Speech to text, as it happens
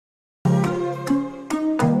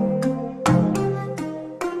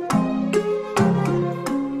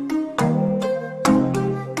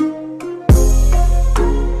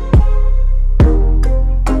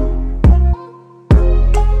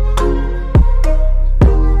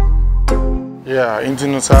Yeah, into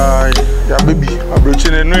no side. Yeah, baby. I'm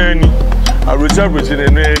broaching a nanny. I'm broaching a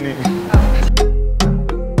nanny.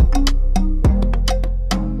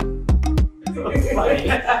 How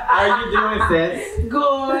are you doing, sis?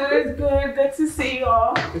 Good, good. Good to see you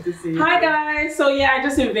all. Good to see you. Hi, guys. So, yeah, I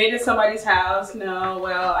just invaded somebody's house. No,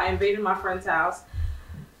 well, I invaded my friend's house.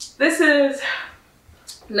 This is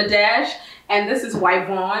Nadege, and this is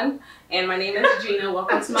Yvonne. And my name is Gina.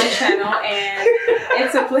 Welcome to my channel, and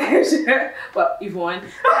it's a pleasure. Well, Yvonne.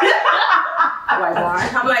 Yvonne.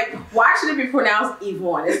 I'm like, why should it be pronounced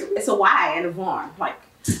Yvonne? It's a Y and a Vaughn. Like,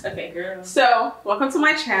 okay, girl. So, welcome to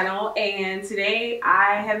my channel, and today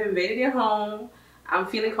I have invaded your home. I'm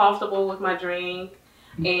feeling comfortable with my drink,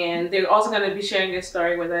 and they're also going to be sharing their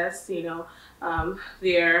story with us. You know,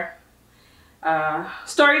 their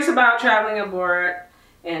stories about traveling abroad.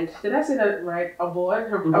 And did I say that right?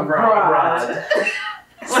 Abroad? Abroad.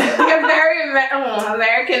 You're very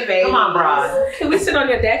American, baby. Come on, broad. Can we sit on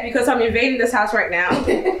your deck because I'm invading this house right now?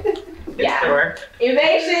 Yeah. Sure.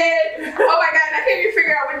 Invasion. Oh my God! I can't even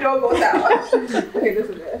figure out when door goes out. Okay, this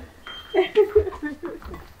is it.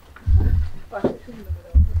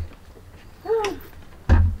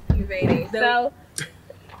 Invading. So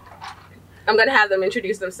I'm gonna have them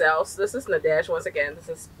introduce themselves. This is Nadege once again. This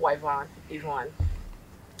is Yvonne.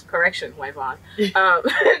 Correction, Yvonne. You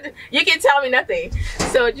can tell me nothing.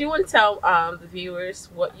 So do you want to tell the viewers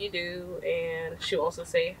what you do, and she'll also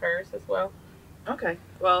say hers as well? Okay.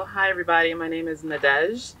 Well, hi everybody. My name is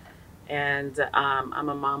Nadege, and I'm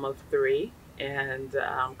a mom of 3, and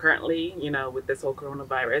currently, you know, with this whole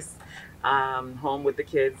coronavirus, home with the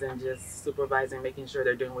kids and just supervising, making sure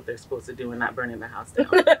they're doing what they're supposed to do and not burning the house down.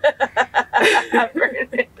 Burning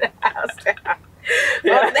the house down.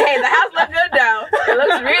 Well, hey, the house looks good though. It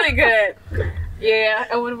looks really good. Yeah.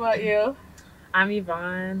 And what about you? I'm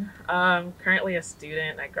Yvonne. Currently a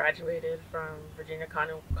student. I graduated from Virginia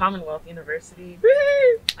Commonwealth University.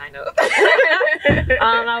 I know.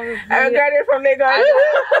 I graduated from there.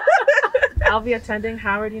 I'll be attending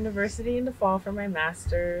Howard University in the fall for my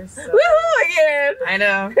master's. So. Woohoo again! I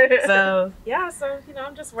know. So yeah, so you know,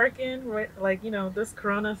 I'm just working. Like, you know, this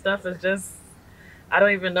Corona stuff is just, I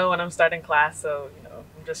don't even know when I'm starting class. So you know,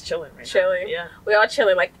 I'm just chilling right now. Yeah, we all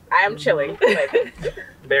chilling. Like I am chilling. Like,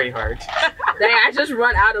 very hard. Dang, I just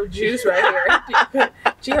run out of juice right here.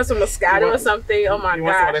 She has some Moscato or something. Oh my god. You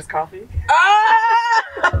want some of this coffee?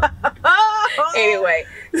 Oh! Anyway,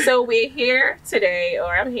 so we're here today,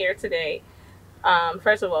 or I'm here today.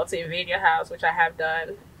 First of all, to invade your house, which I have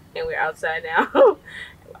done, and we're outside now.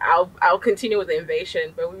 I'll continue with the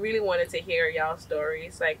invasion, but we really wanted to hear y'all's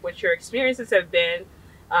stories, like what your experiences have been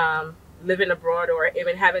living abroad or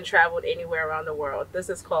even having traveled anywhere around the world. This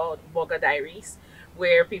is called Borga Diaries,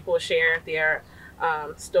 where people share their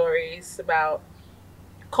stories about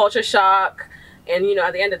culture shock, and you know,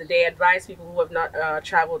 at the end of the day, advise people who have not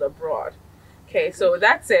traveled abroad. Okay, so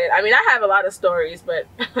that's it. I mean, I have a lot of stories, but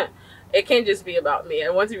it can't just be about me. I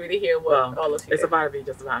want to really hear what all of you. It's about to be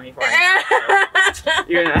just about me for so,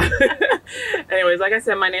 yeah. Anyways, like I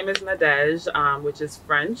said, my name is Nadege, which is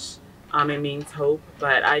French. It means hope.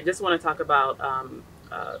 But I just want to talk about,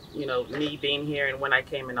 you know, me being here and when I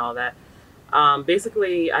came and all that.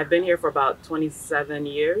 Basically, I've been here for about 27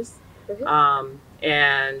 years.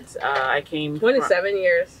 And I came 27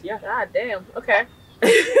 years. Yeah. God damn. Okay.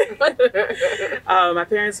 My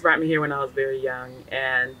parents brought me here when I was very young,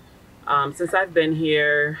 and since I've been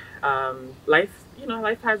here, life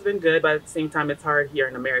has been good, but at the same time it's hard here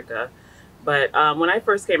in America. But when I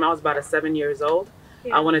first came, I was about 7 years old.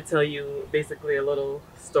 Yeah. I want to tell you basically a little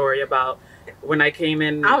story about when I came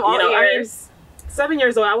in. I'm all ears. 7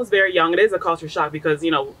 years old, I was very young. It is a culture shock because, you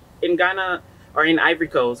know, in Ghana or in Ivory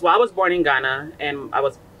Coast, well, I was born in Ghana and I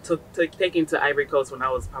was taken to Ivory Coast when I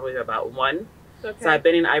was probably about 1. Okay. So I've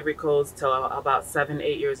been in Ivory Coast till about 7,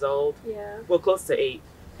 8 years old. Yeah. Well, close to 8.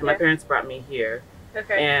 And my parents brought me here.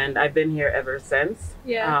 Okay. And I've been here ever since.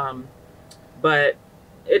 Yeah. But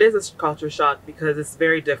it is a culture shock because it's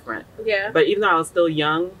very different. Yeah. But even though I was still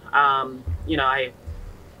young, you know, I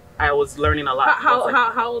was learning a lot.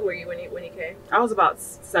 How old were you when you came? I was about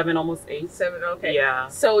 7, almost 8. 7, okay. Yeah.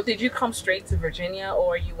 So did you come straight to Virginia,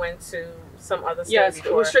 or you went to some other state? Yes,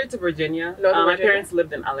 it was straight to Virginia. My parents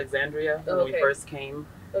lived in Alexandria when we first came.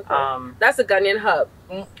 Okay. That's a Ghanaian hub.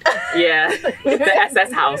 Yeah, the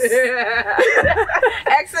SS house.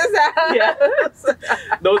 SS house. Yeah.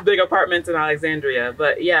 Those big apartments in Alexandria.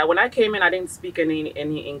 But yeah, when I came in, I didn't speak any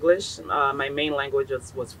English. My main language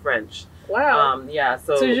was French. Wow. Yeah.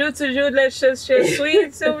 So. Toujours les choses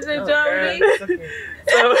sweet, so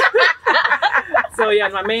So yeah,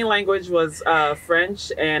 my main language was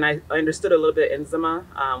French, and I understood a little bit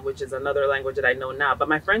Nzema, which is another language that I know now. But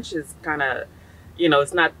my French is kind of,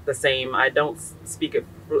 it's not the same. I don't speak it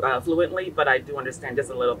fluently, but I do understand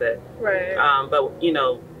just a little bit. Right. But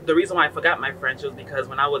the reason why I forgot my French was because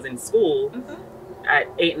when I was in school, at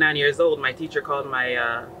 8, 9 years old, my teacher called my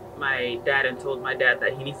dad and told my dad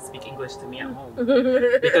that he needs to speak English to me at home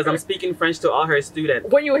because I'm speaking French to all her students.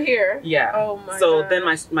 When you were here? Yeah. Oh my So gosh. then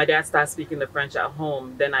my dad started speaking the French at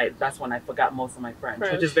home. Then that's when I forgot most of my French,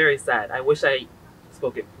 which is very sad. I wish I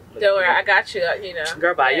spoke it. Don't worry, I got you.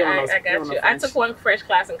 Girl, bye. You don't know. I got you. I took one French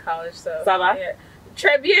class in college, so. Ça va? Yeah.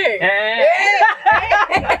 Très bien.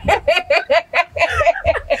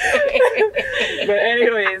 But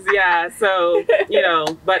anyways, yeah. So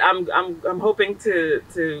but I'm hoping to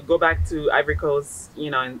go back to Ivory Coast,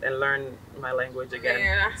 and learn my language again.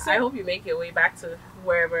 Yeah. I hope you make your way back to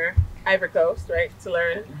wherever Ivory Coast, right, to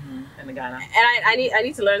learn. In Ghana. And I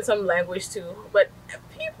need to learn some language too. But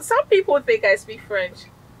some people think I speak French.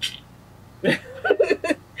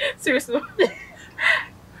 Seriously.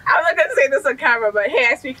 I'm not gonna say this on camera, but hey,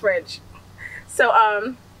 I speak French. So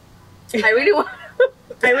I really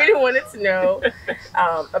wanted to know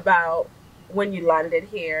about when you landed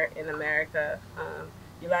here in America.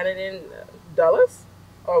 You landed in Dallas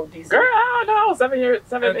or DC? Girl, I don't know. 8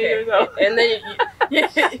 years old. And then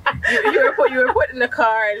you were put in the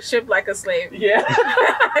car and shipped like a slave. Yeah.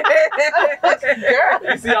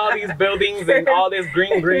 Girl. You see all these buildings and all this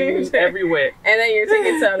green everywhere. And then you're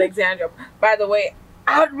taken to Alexandria. By the way,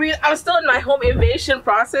 I'm still in my home invasion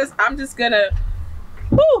process. I'm just gonna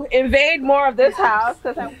invade more of this house.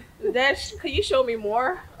 Can you show me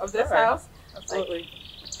more of this house? Absolutely.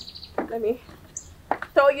 Let me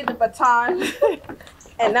throw you the baton.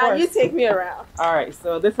 And now you take me around. All right,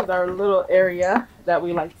 so this is our little area that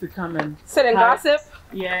we like to come and sit and gossip.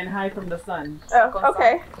 Yeah, and hide from the sun. Oh,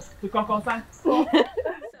 okay.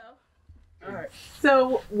 All right.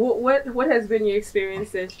 So, what has been your experience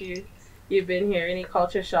since you've been here? Any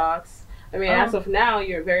culture shocks? I mean, as of now,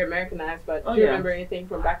 you're very Americanized, but do you remember anything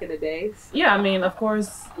from back in the days? Yeah, I mean, of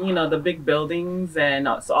course, the big buildings and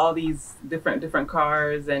so all these different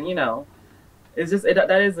cars, and it's just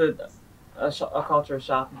that is a culture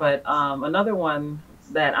shock. But another one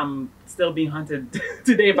that I'm still being hunted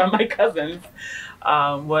today by my cousins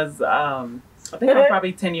was I think I'm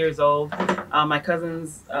probably 10 years old. My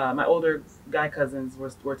cousins, my older guy cousins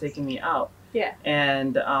were taking me out. Yeah.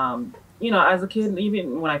 And as a kid,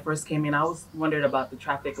 even when I first came in, I was wondered about the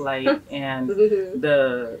traffic light and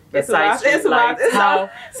the side street lights.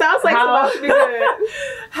 Sounds like it's about to be good.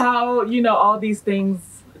 How all these things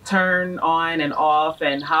turn on and off,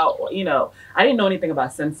 and how I didn't know anything about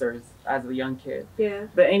sensors as a young kid. Yeah.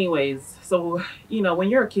 But anyways, so when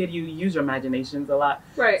you're a kid, you use your imaginations a lot.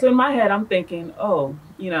 Right. So in my head, I'm thinking, I'm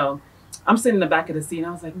sitting in the back of the seat, and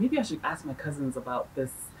I was like, maybe I should ask my cousins about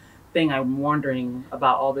this thing I'm wondering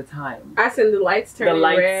about all the time. I seen the lights turning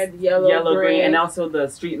red, yellow, green, and also the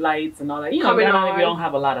street lights and all that. We don't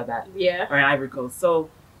have a lot of that. Yeah. Or in Ivory Coast. So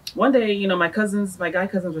one day, my guy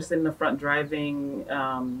cousins were sitting in the front driving,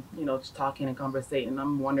 just talking and conversating, and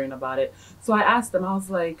I'm wondering about it. So I asked them, I was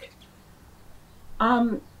like,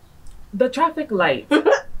 the traffic light,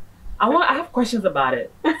 I have questions about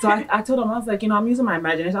it. So I told them, I was like, I'm using my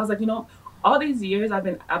imagination. I was like, all these years I've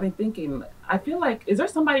been thinking, I feel like, is there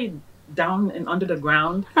somebody down and under the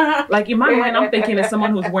ground? Like in my mind, I'm thinking it's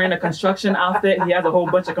someone who's wearing a construction outfit. He has a whole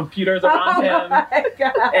bunch of computers around him,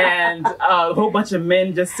 and a whole bunch of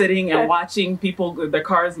men just sitting and watching people, their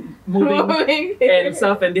cars moving and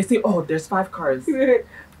stuff. And they say, "Oh, there's 5 cars." Every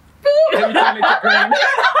time it's green.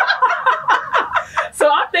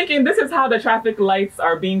 So I'm thinking this is how the traffic lights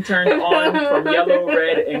are being turned on from yellow,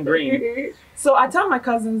 red, and green. So I tell my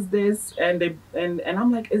cousins this, and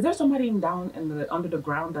I'm like, is there somebody down under the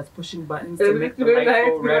ground that's pushing buttons to make the lights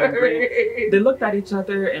go red and green? They looked at each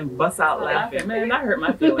other and bust out laughing. Man, that hurt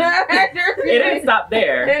my feelings. It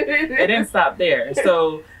didn't stop there.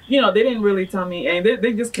 So, they didn't really tell me, and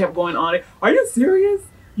they just kept going on it. Are you serious?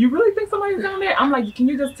 You really think somebody's down there? I'm like, can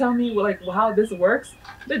you just tell me how this works?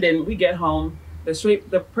 They didn't. We get home.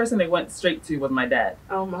 The person they went straight to was my dad.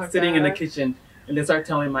 Oh my God. Sitting in the kitchen, and they start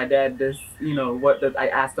telling my dad this, I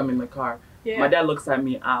asked them in the car. Yeah. My dad looks at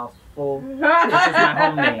me, this is my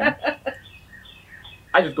home name.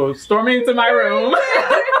 I just go storming into my room.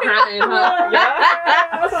 Yeah.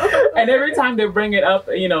 And every time they bring it up,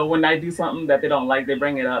 when I do something that they don't like, they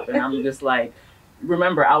bring it up, and I'm just like,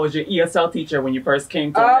 remember, I was your ESL teacher when you first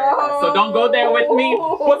came to America, so don't go there with me.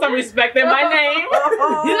 Put some respect in my name.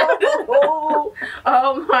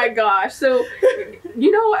 Oh my gosh. So,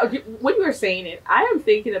 when you were saying it, I am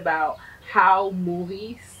thinking about how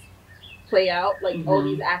movies play out, like all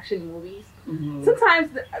these action movies.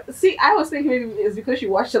 Sometimes, I was thinking maybe it's because you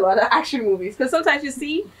watched a lot of action movies. Because sometimes you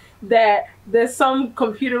see that there's some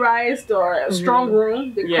computerized or a strong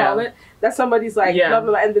room, they call it, that somebody's like, blah,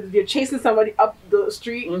 blah, blah, and they're chasing somebody up the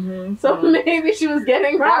street. So maybe she was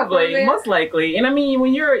getting probably, most likely. And I mean,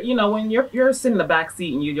 when you're sitting in the back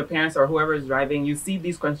seat and your parents or whoever is driving, you see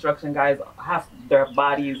these construction guys have their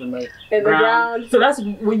bodies in the ground. So that's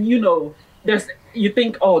when you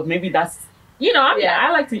think, oh, maybe that's.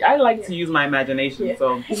 I like to use my imagination.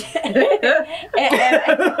 So, and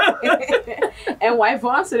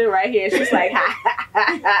Yvonne sitting right here, she's like,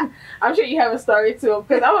 I'm sure you have a story too,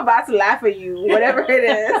 because I'm about to laugh at you, whatever it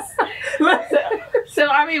is. So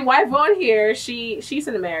I mean, Yvonne here, she's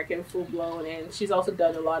an American, full blown, and she's also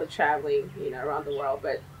done a lot of traveling, around the world.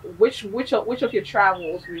 But which of your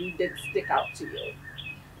travels really did stick out to you?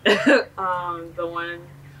 The one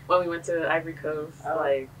when we went to Ivory Coast,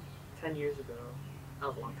 like 10 years ago. That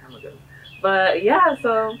was a long time ago. But yeah,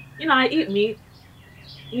 so, I eat meat.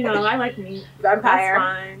 I like meat. Vampire.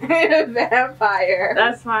 That's fine. Vampire.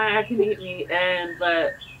 That's fine. I can eat meat.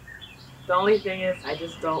 But the only thing is, I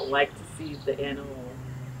just don't like to see the animal.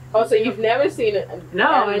 Oh, so you've never seen it? No,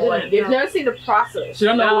 I didn't. You've never seen the process. You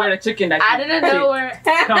don't know where the chicken that I didn't know where it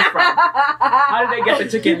comes from. How did they get the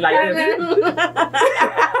chicken like this?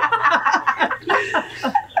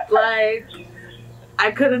 Like,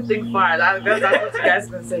 I couldn't think far. I guess that's what you guys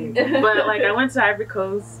can say. But like, I went to Ivory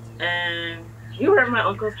Coast and we were at my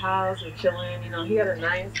uncle's house. We're chilling. He had a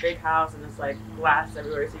nice big house and it's like glass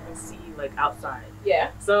everywhere, so you can see like outside.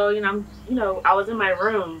 Yeah. So I was in my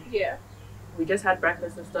room. Yeah. We just had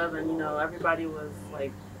breakfast and stuff, and everybody was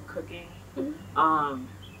like cooking.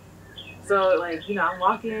 So like I'm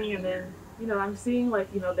walking and then I'm seeing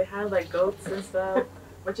like they had like goats and stuff.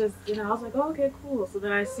 Which is, I was like, oh, okay, cool. So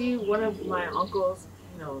then I see one of my uncles,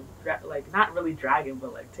 like not really dragging,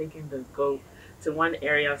 but like taking the goat to one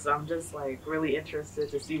area. So I'm just like really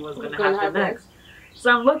interested to see what's going to happen next.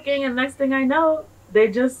 So I'm looking, and next thing I know, they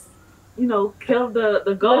just, killed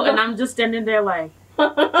the goat, and I'm just standing there like.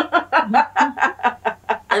 And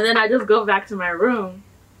then I just go back to my room,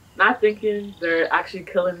 not thinking they're actually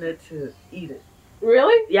killing it to eat it.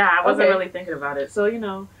 Really? Yeah, I wasn't really thinking about it. So,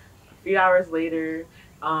 a few hours later,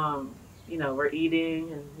 we're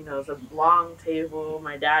eating and, it's a long table.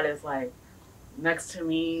 My dad is like next to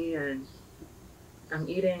me and I'm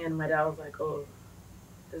eating and my dad was like, oh,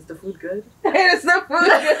 is the food good? Is the food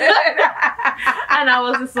good? And I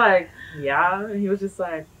was just like, yeah. And he was just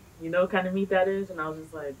like, what kind of meat that is? And I was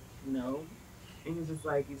just like, no. And he's just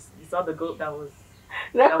like, you saw the goat that was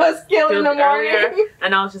killed in the morning? Earlier?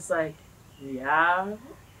 And I was just like, yeah.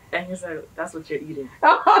 And he's like, that's what you're eating.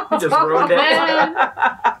 You just ruined it.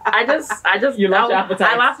 I just You lost your appetite.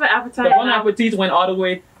 I lost my appetite. The Bon Appetit went all the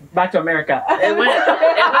way back to America. It went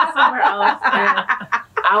somewhere else. And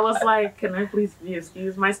I was like, can I please be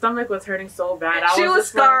excused? My stomach was hurting so bad. She was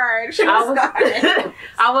scarred.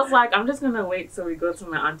 I was like, I'm just going to wait till we go to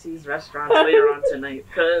my auntie's restaurant later on tonight.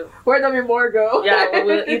 Where do we more go? Yeah,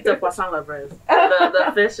 we'll eat the poisson la braise.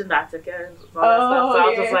 The fish and that chicken. All that stuff. So I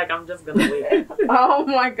was just like, I'm just going to wait. Oh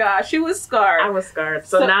my gosh. She was scarred. I was scarred.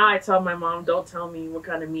 So now I tell my mom, don't tell me what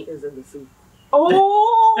kind of meat is in the soup.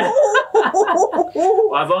 Oh!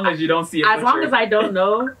 Well, as long as you don't see it. As long as I don't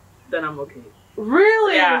know, then I'm okay.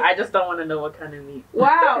 Really? Yeah, I just don't want to know what kind of meat.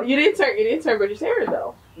 Wow, you didn't turn vegetarian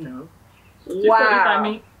though. No. Wow. I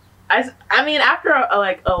mean, after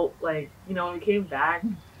when we came back,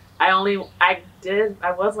 I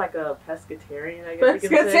was like a pescatarian, I guess you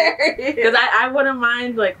can say. Because I wouldn't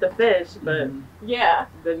mind like the fish, but yeah,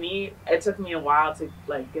 the meat, it took me a while to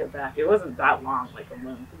like get back. It wasn't that long, like a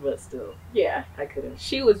month, but still. Yeah. I couldn't.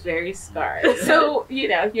 She was very scarred. So,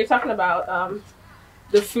 you're talking about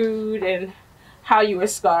the food and how you were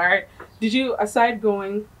scarred. Did you, aside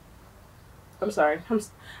going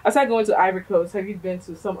to Ivory Coast, have you been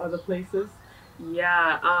to some other places?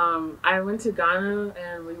 Yeah, I went to Ghana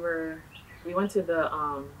and we went to the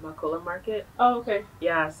Makola market. Oh, okay.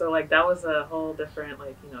 Yeah, so like that was a whole different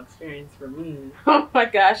experience for me. Oh my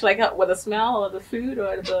gosh, like with the smell of the food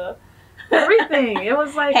or the everything. It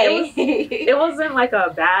was like hey. it wasn't like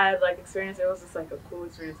a bad experience. It was just like a cool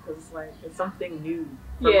experience because it's something new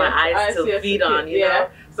for my eyes to feed on, you know.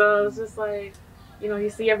 So it's just like, you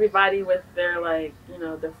see everybody with their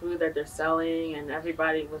the food that they're selling and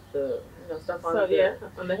everybody with the stuff on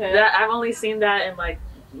on the head. I've only seen that in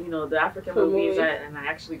you know, the African For movies, movies. And I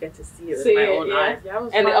actually get to see it with my own eyes. Yeah, it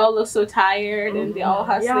was And fun. they all look so tired, and they all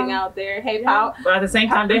hustling out there. Hey, pal. But at the same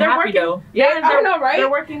time, they're happy working, though. Yeah, I know, right? They're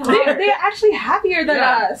working hard. They're actually happier than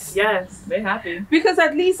us. Yes. They're happy. Because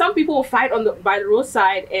at least some people will fight by the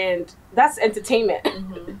roadside, and that's entertainment.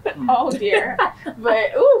 Oh dear.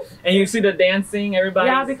 But oof. And you see the dancing, everybody.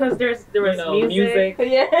 Yeah, because there was music.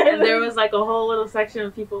 Yeah. And there was like a whole little section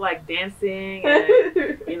of people like dancing,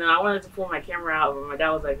 and you know, I wanted to pull my camera out, but my dad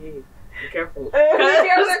was like, "Hey, be careful."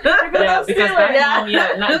 Yeah, because back home,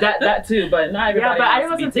 not that too, but not everybody. Yeah, but I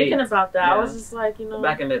wants to be wasn't thinking taped. about that. Yeah. I was just like, you know,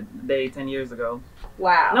 Back in the day, 10 years ago.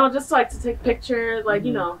 Wow. no, just like to take pictures, like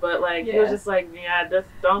you know, but like he was just like, yeah, just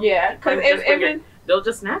don't. Yeah, because they'll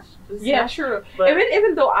just snatch. yeah, sure. But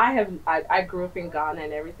Even though I grew up in Ghana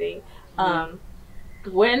and everything,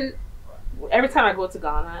 when every time I go to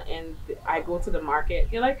Ghana and I go to the market,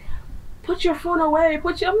 you're like, put your phone away. I'm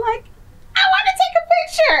like, I want to take a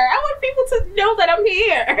picture. I want people to know that I'm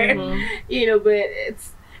here. You know, but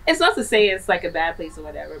it's not to say it's like a bad place or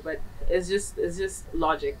whatever, but it's just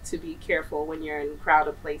logic to be careful when you're in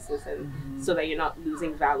crowded places and so that you're not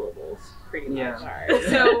losing valuables. Pretty much. Yeah. Right.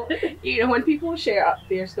 So, you know, when people share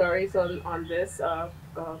their stories on this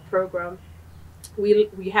program,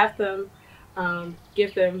 we have them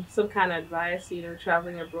give them some kind of advice, you know,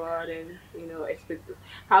 traveling abroad, and you know,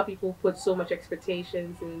 how people put so much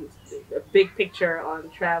expectations and a big picture on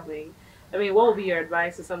traveling. I mean, what would be your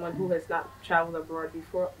advice to someone who has not traveled abroad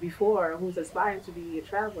before, who's aspiring to be a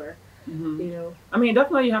traveler? You know, I mean,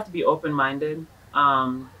 definitely you have to be open-minded.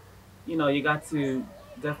 You know, you got to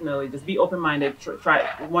definitely just be open-minded.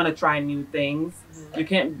 Want to try new things. You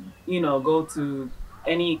can't, you know, go to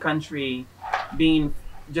any country being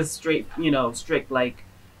just straight, you know, strict. Like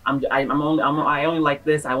I only like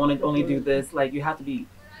this. I want to only do this. Like you have to be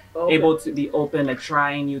able to be open to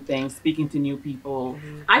trying new things, speaking to new people.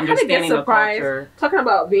 I kind of get understanding the surprised. culture. Talking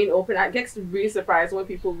about being open, I get really surprised when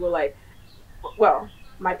people go like, well,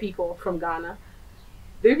 my people from Ghana,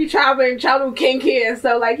 they be traveling kinky and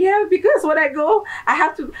stuff. Like, yeah, because when I go, I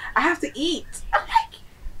have to eat. I'm like,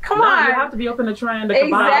 come on. You have to be open to trying the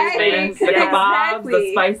kebabs, things, the kebabs,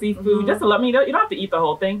 the spicy food. Just to let me, you don't have to eat the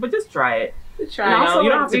whole thing, but just try it. Try. You know, you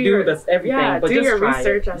don't have to do this everything, but do just your try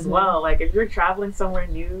research it. as well. Like if you're traveling somewhere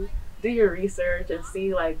new, do your research and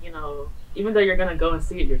see, like, you know, even though you're gonna go and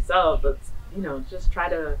see it yourself, but you know, just try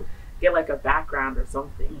to get like a background or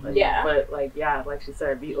something. Like, but like like she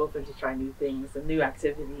said, be open to try new things and new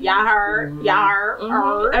activities. It's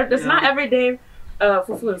not every day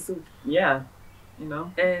fufu and soup. Yeah. You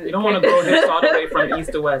know, and you don't want to go hips all the way from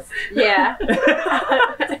east to west. Yeah.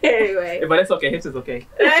 Anyway. But it's okay. Hips is okay.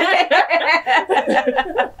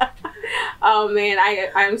 Oh man,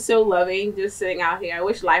 I'm so loving just sitting out here. I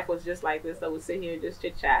wish life was just like this. I would sit here and just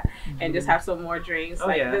chit chat and just have some more drinks.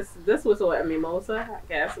 This was what, a mimosa, I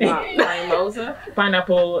guess. My mimosa.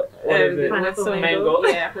 Pineapple. What is it? Pineapple mango.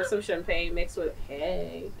 Yeah, with some champagne mixed with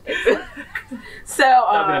So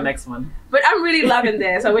that'll be the next one. But I'm really loving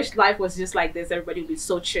this. I wish life was just like this. Everybody would be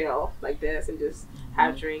so chill like this and just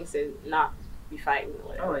have drinks and not be fighting or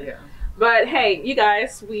whatever. Oh yeah. But hey, you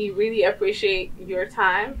guys, we really appreciate your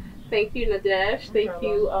time. Thank you, Nadege. Thank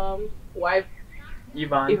you, wife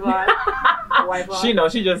Yvonne. Wife Vaughn. She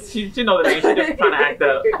knows. She knows the name. She's just trying to act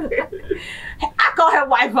up. I call her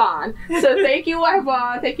Wife Vaughn. So thank you, Wife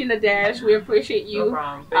Vaughn. Thank you, Nadege. We appreciate you. No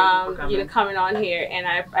problem. Thank you for coming. You know, coming on here, and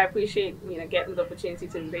I appreciate, you know, getting the opportunity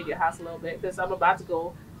to invade your house a little bit, because I'm about to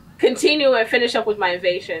go continue and finish up with my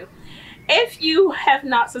invasion. If you have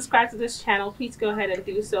not subscribed to this channel, please go ahead and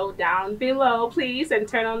do so down below, please, and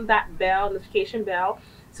turn on that notification bell,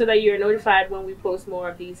 so that you're notified when we post more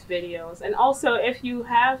of these videos. And also, if you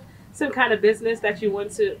have some kind of business that you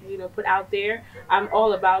want to, you know, put out there, I'm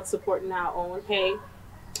all about supporting our own. Hey,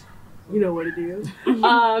 you know what to do.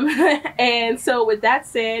 And so with that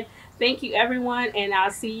said, thank you everyone, and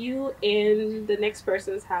I'll see you in the next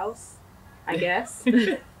person's house, I guess.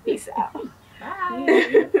 Peace out.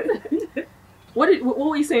 Bye. What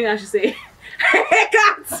were you saying I should say?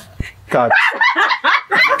 Cut.